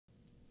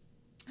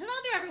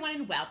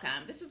everyone and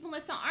welcome. This is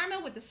Melissa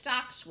Armo with the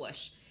Stock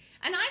Swoosh,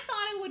 and I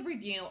thought I would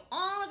review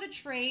all of the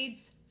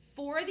trades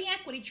for the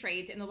equity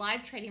trades in the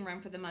live trading room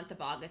for the month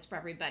of August for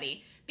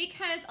everybody,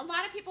 because a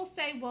lot of people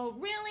say, well,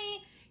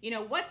 really,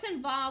 what's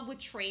involved with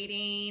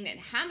trading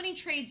and how many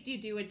trades do you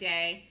do a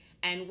day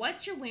and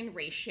what's your win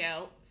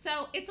ratio?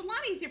 So it's a lot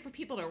easier for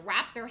people to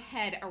wrap their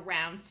head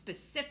around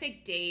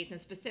specific days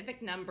and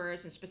specific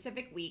numbers and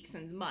specific weeks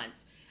and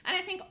months. And I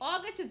think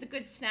August is a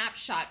good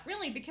snapshot,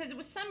 really, because it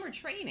was summer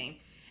trading.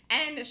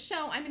 And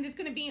so, there's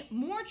going to be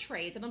more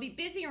trades, and it'll be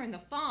busier in the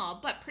fall.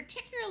 But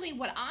particularly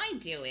what I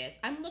do is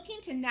I'm looking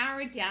to narrow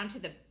it down to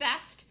the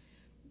best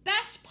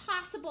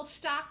possible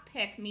stock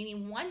pick,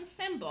 meaning one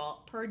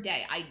symbol per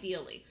day,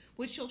 ideally,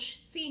 which you'll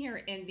see here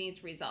in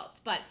these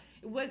results. But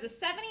it was a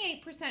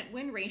 78%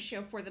 win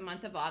ratio for the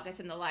month of August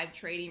in the live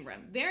trading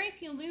room. Very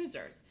few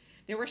losers.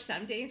 There were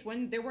some days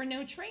when there were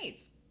no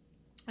trades.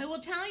 I will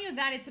tell you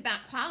that it's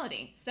about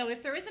quality. So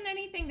if there isn't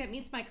anything that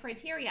meets my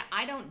criteria,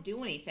 I don't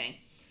do anything.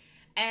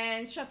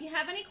 And so if you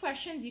have any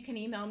questions, you can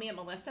email me at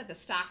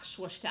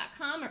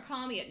melissa@thestockswoosh.com or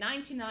call me at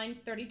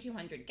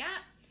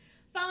 929-3200-GAP.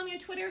 Follow me on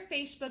Twitter,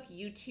 Facebook,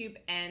 YouTube,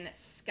 and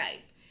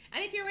Skype.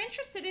 And if you're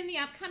interested in the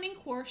upcoming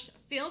course,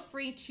 feel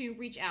free to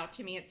reach out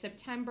to me at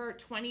September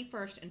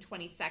 21st and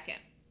 22nd.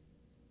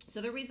 So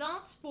the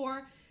results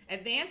for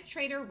Advanced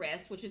Trader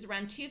Risk, which is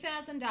around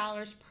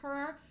 $2,000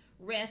 per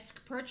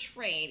risk per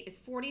trade, is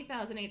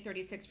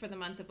 $40,836 for the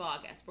month of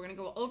August. We're going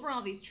to go over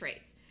all these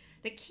trades.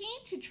 The key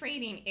to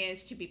trading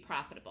is to be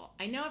profitable.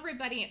 I know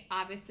everybody,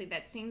 obviously,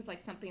 that seems like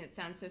something that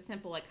sounds so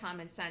simple, like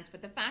common sense,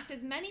 but the fact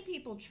is many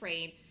people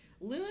trade,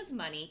 lose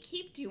money,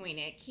 keep doing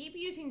it, keep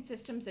using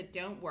systems that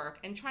don't work,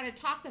 and try to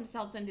talk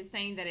themselves into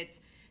saying that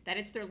it's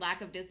their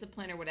lack of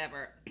discipline or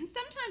whatever.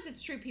 Sometimes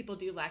it's true people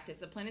do lack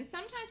discipline, and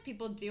sometimes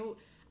people do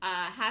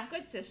have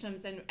good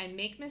systems and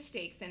make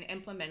mistakes in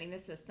implementing the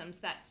systems.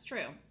 That's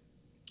true.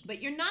 But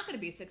you're not going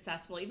to be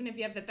successful, even if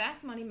you have the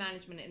best money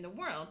management in the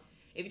world,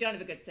 if you don't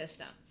have a good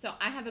system. So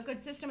I have a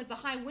good system. It's a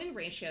high win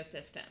ratio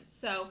system.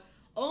 So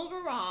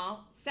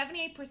overall,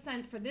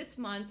 78% for this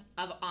month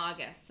of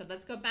August. So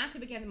let's go back to the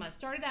beginning of the month.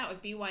 Started out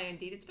with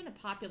BYND. It's been a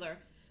popular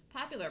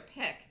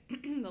pick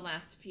the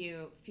last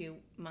few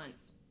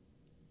months.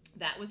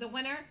 That was a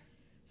winner.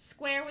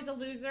 Square was a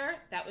loser.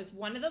 That was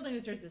one of the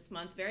losers this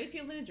month. Very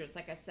few losers,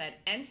 like I said.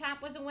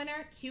 NTAP was a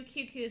winner.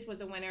 QQQs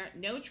was a winner.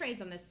 No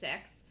trades on the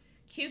 6th.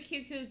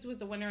 QQQs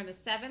was a winner on the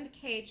 7th.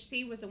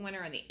 KHC was a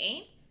winner on the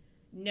 8th.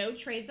 No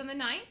trades on the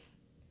 9th.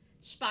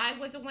 SPY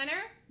was a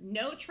winner.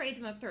 No trades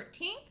on the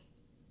 13th.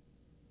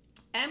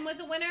 M was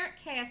a winner.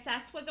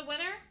 KSS was a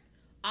winner.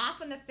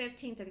 Off on the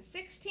 15th and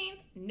 16th.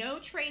 No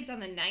trades on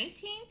the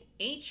 19th.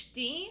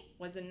 HD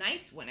was a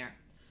nice winner.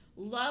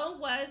 Low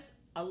was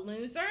a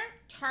loser.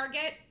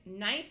 Target,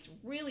 nice,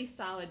 really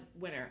solid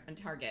winner on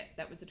Target.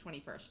 That was the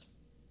 21st.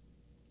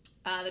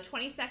 The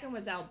 22nd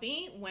was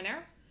LB,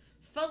 winner.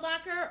 Foot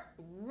Locker,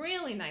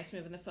 really nice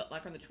move in the Foot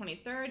Locker on the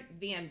 23rd.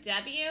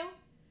 VMW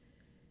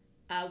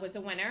was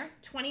a winner.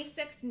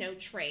 26th, no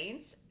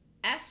trades.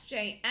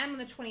 SJM on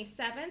the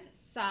 27th,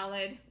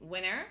 solid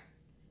winner.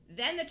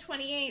 Then the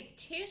 28th,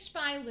 2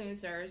 SPY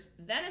losers.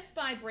 Then a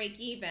SPY break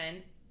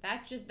even.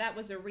 That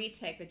was a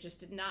retake that just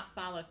did not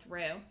follow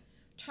through.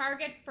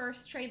 Target,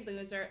 first trade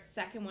loser,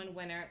 second one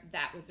winner.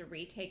 That was a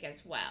retake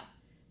as well.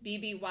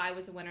 BBY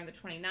was a winner on the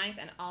 29th,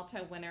 and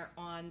Alta winner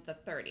on the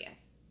 30th.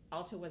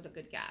 Alta was a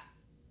good gap.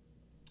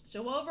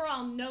 So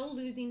overall, no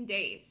losing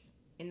days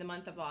in the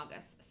month of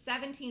August.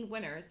 17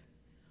 winners,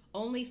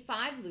 only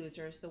 5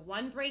 losers, the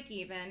 1 break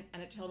even,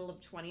 and a total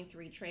of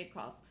 23 trade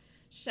calls.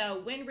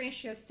 So win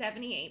ratio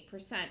 78%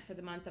 for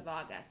the month of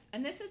August.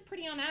 And this is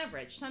pretty on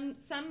average. Some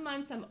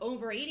months I'm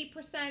over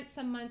 80%,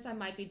 some months I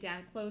might be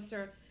down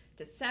closer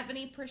to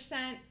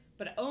 70%.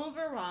 But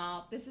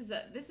overall, this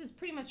is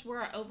pretty much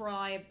where overall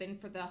I have been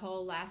for the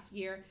whole last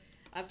year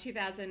of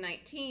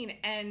 2019.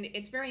 And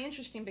it's very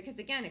interesting because,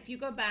 again, if you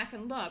go back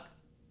and look,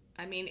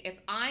 if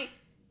I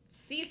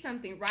see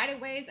something right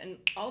away, and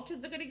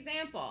Alta's a good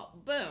example,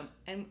 boom,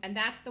 and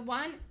that's the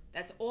one,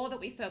 that's all that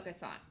we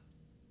focus on.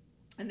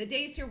 And the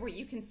days here where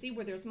you can see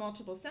where there's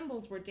multiple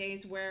symbols were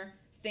days where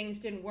things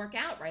didn't work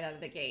out right out of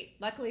the gate.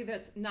 Luckily,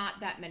 that's not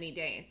that many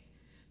days.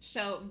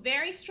 So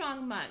very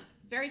strong month,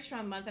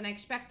 and I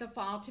expect the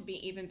fall to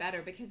be even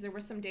better because there were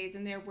some days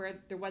in there where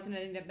there wasn't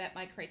anything that met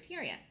my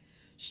criteria.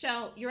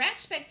 So your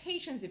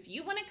expectations, if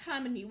you want to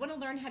come and you want to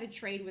learn how to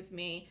trade with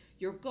me,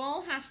 your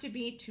goal has to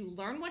be to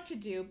learn what to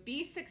do,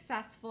 be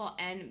successful,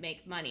 and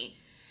make money.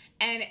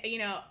 And,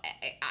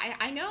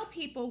 I know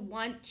people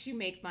want to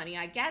make money.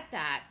 I get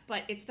that.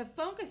 But it's the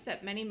focus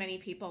that many, many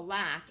people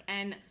lack.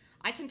 And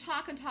I can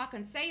talk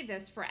and say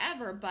this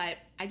forever, but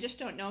I just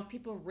don't know if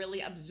people really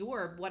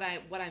absorb what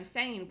I'm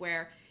saying,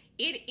 where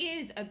it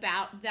is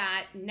about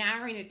that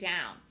narrowing it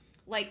down.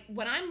 Like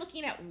when I'm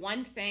looking at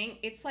one thing,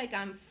 it's like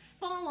I'm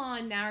full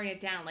on narrowing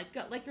it down, like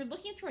you're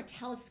looking through a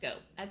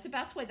telescope. That's the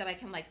best way that I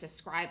can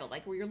describe it.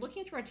 Like where you're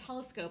looking through a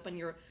telescope and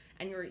you're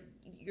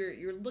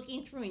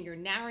looking through and you're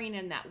narrowing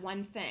in that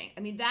one thing.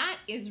 That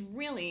is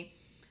really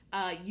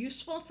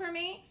useful for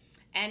me.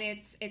 and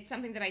it's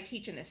something that I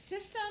teach in the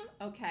system.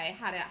 Okay,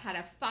 how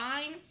to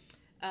find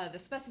the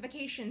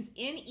specifications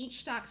in each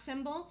stock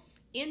symbol,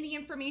 in the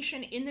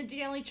information in the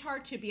daily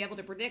chart to be able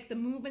to predict the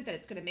movement that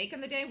it's going to make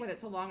in the day, whether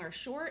it's a long or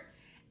short.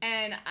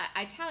 And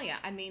I tell you,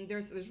 I mean,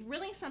 there's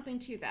really something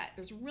to that.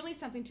 There's really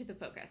something to the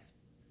focus.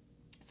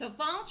 So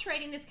fall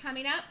trading is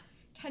coming up.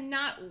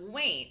 Cannot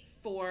wait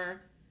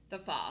for the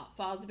fall.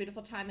 Fall is a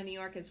beautiful time in New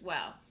York as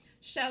well.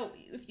 So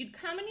if you'd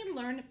come and you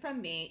learn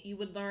from me, you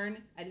would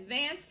learn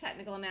advanced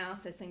technical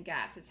analysis and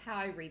gaps. It's how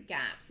I read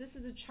gaps. This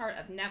is a chart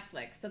of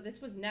Netflix. So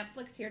this was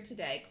Netflix here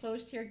today.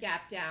 Closed here,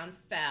 gap down,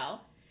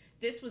 fell.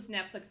 This was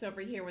Netflix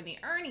over here when the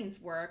earnings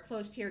were.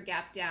 Closed here,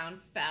 gap down,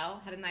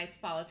 fell. Had a nice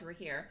follow through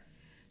here.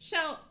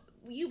 So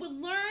you would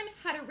learn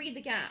how to read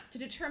the gap to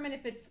determine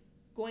if it's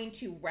going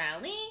to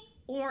rally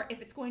or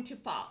if it's going to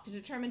fall, to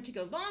determine to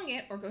go long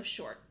it or go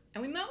short.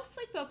 And we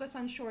mostly focus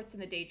on shorts in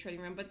the day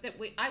trading room, but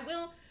I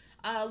will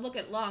look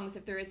at longs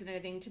if there isn't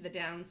anything to the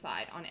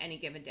downside on any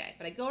given day.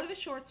 But I go to the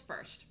shorts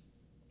first.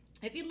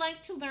 If you'd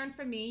like to learn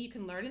from me, you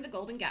can learn in the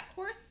Golden Gap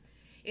course.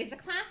 It is a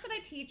class that I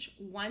teach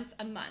once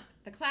a month.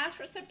 The class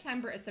for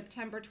September is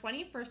September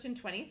 21st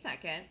and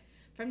 22nd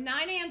from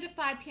 9 a.m. to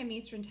 5 p.m.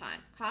 Eastern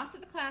Time. Cost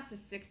of the class is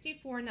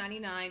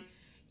 $64.99.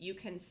 You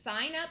can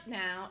sign up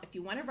now. If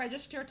you want to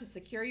register to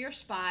secure your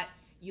spot,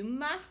 you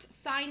must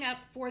sign up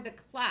for the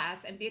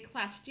class and be a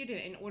class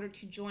student in order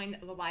to join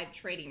the live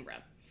trading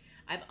room.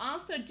 I'm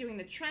also doing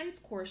the trends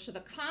course, so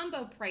the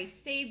combo price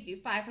saves you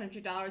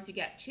 $500. You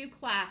get 2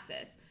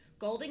 classes,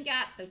 Golden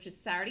Gap, which is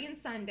Saturday and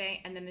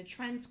Sunday, and then the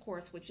trends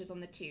course, which is on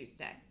the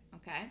Tuesday,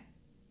 okay?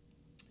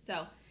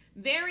 So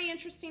very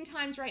interesting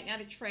times right now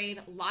to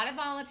trade. A lot of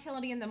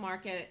volatility in the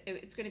market.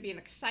 It's going to be an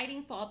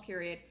exciting fall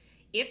period.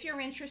 If you're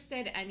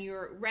interested and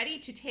you're ready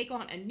to take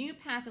on a new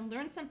path and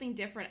learn something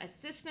different, a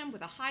system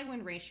with a high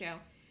win ratio,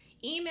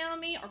 email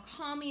me or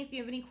call me if you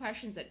have any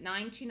questions at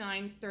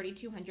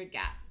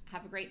 929-3200-GAP.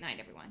 Have a great night,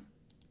 everyone.